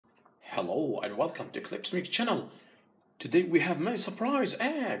Hello and welcome to Clipsmixxx channel. Today we have many surprise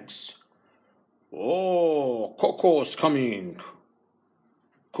eggs. Oh, Coco's coming.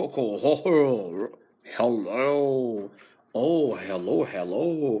 Coco, hello. Oh,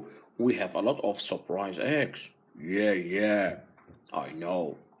 hello. We have a lot of surprise eggs. Yeah, I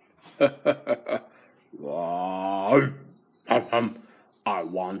know. Wow. I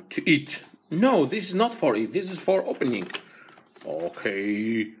want to eat. No, this is not for eat. This is for opening.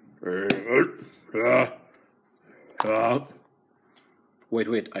 Okay.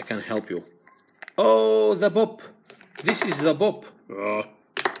 Wait, I can help you. Oh, the bob. This is the bob.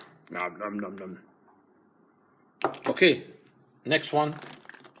 Nom. Okay, next one.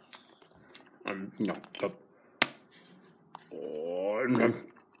 No.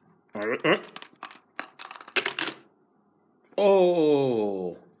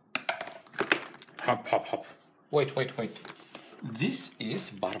 Oh. Hop. Wait. This is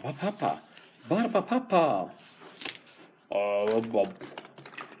Barba Papa.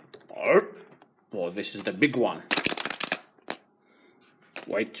 Oh, this is the big one.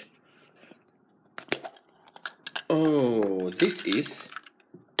 Wait. Oh, this is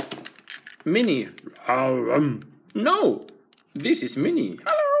Minnie. No, this is Minnie.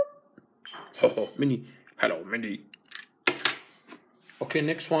 Hello. Oh, Minnie. Hello, Minnie. Okay,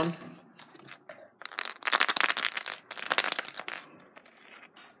 next one.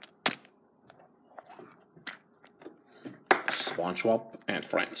 SpongeBob and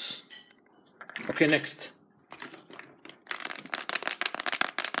Friends. Okay, next.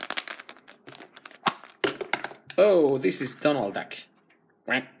 Oh, this is Donald Duck.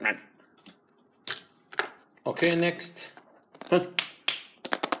 Okay, next.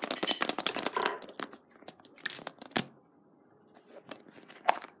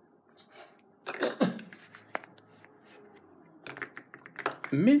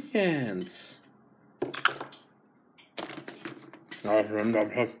 Minions.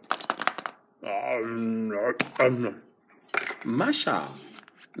 Masha.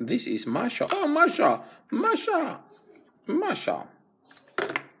 This is Masha. Oh, Masha.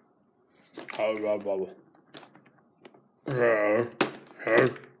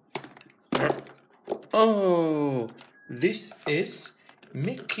 Oh, this is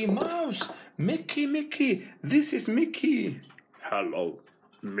Mickey Mouse. Mickey. This is Mickey. Hello,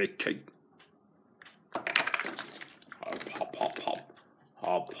 Mickey.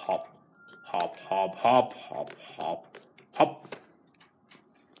 Hop.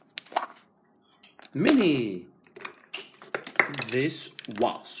 Minnie. This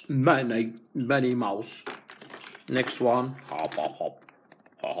was Minnie Mouse. Next one. Hop.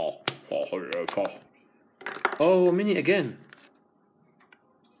 Oh, Minnie again.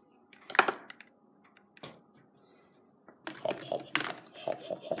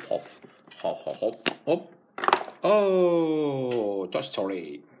 Hop. Oh, Toy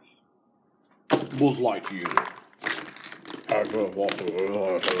Story. Buzz Lightyear.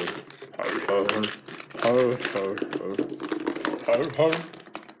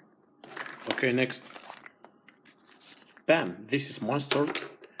 Okay, next. Bam, this is Monster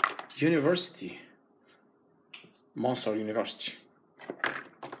University.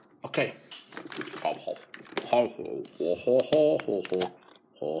 Okay. Hop.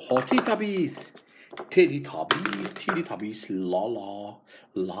 Teletubbies, la.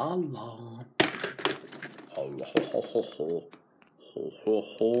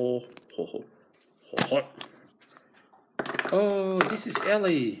 Oh, this is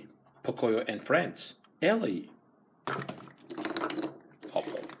Ellie. Pocoyo and Friends. Ellie. Hop.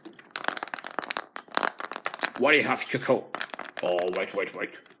 What do you have, Coco? Oh, wait.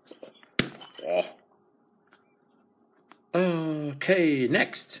 Oh. Okay,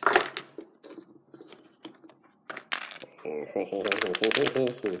 next.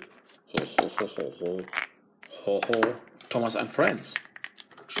 Thomas and Friends.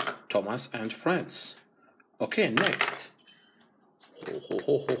 Okay, next. The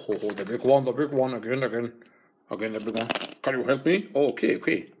big one again. Again, the big one. Can you help me?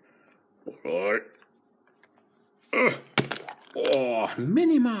 Okay. Alright. Oh,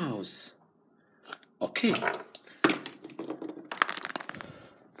 Minnie Mouse. Okay.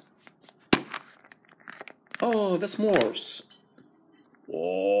 Oh, that's Morse.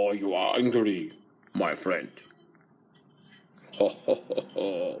 Oh, you are angry, my friend.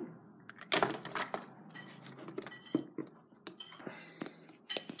 Ho.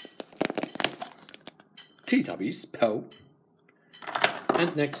 Teletubbies, Poe.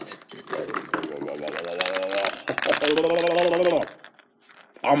 And next.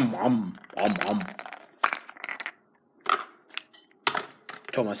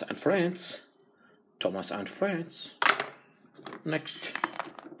 Thomas and Friends. Thomas and Friends. Next.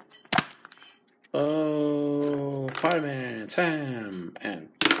 Oh, Fireman, Sam, and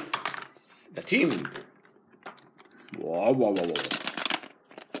the team. Wow, wow, wow, wow.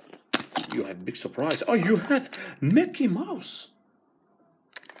 You have big surprise. Oh, you have Mickey Mouse.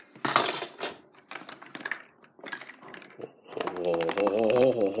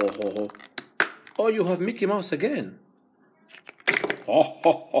 Oh, you have Mickey Mouse again.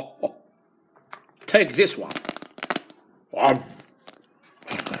 Oh. Take this one.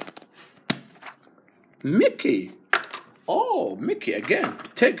 Mickey. Oh, Mickey again.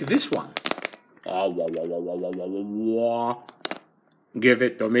 Take this one. Give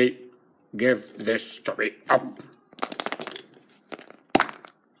it to me. Give this to me. Oh.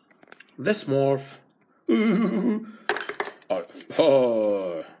 This morph.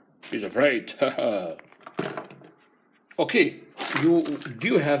 Oh, he's afraid. Okay, do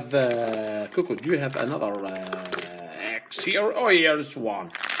you have Coco? Do you have another X here? Oh, here's one.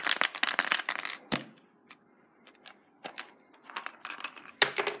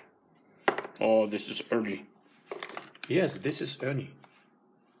 Oh, this is Ernie. Yes, this is Ernie.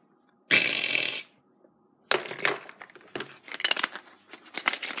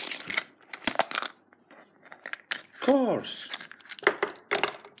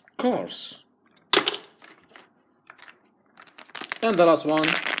 Cars. And the last one.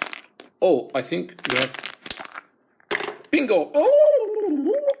 Oh, I think we have bingo.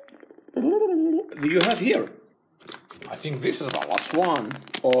 Oh, do you have here? I think this is the last one.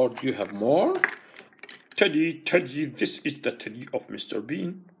 Or do you have more? Teddy, this is the Teddy of Mr.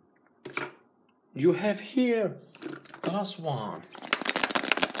 Bean. You have here the last one.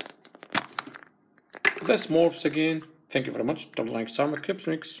 This morphs again. Thank you very much. Don't like some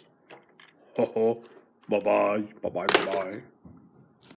Clipsmixxx. Ho ho. Bye bye. Bye bye. Bye bye.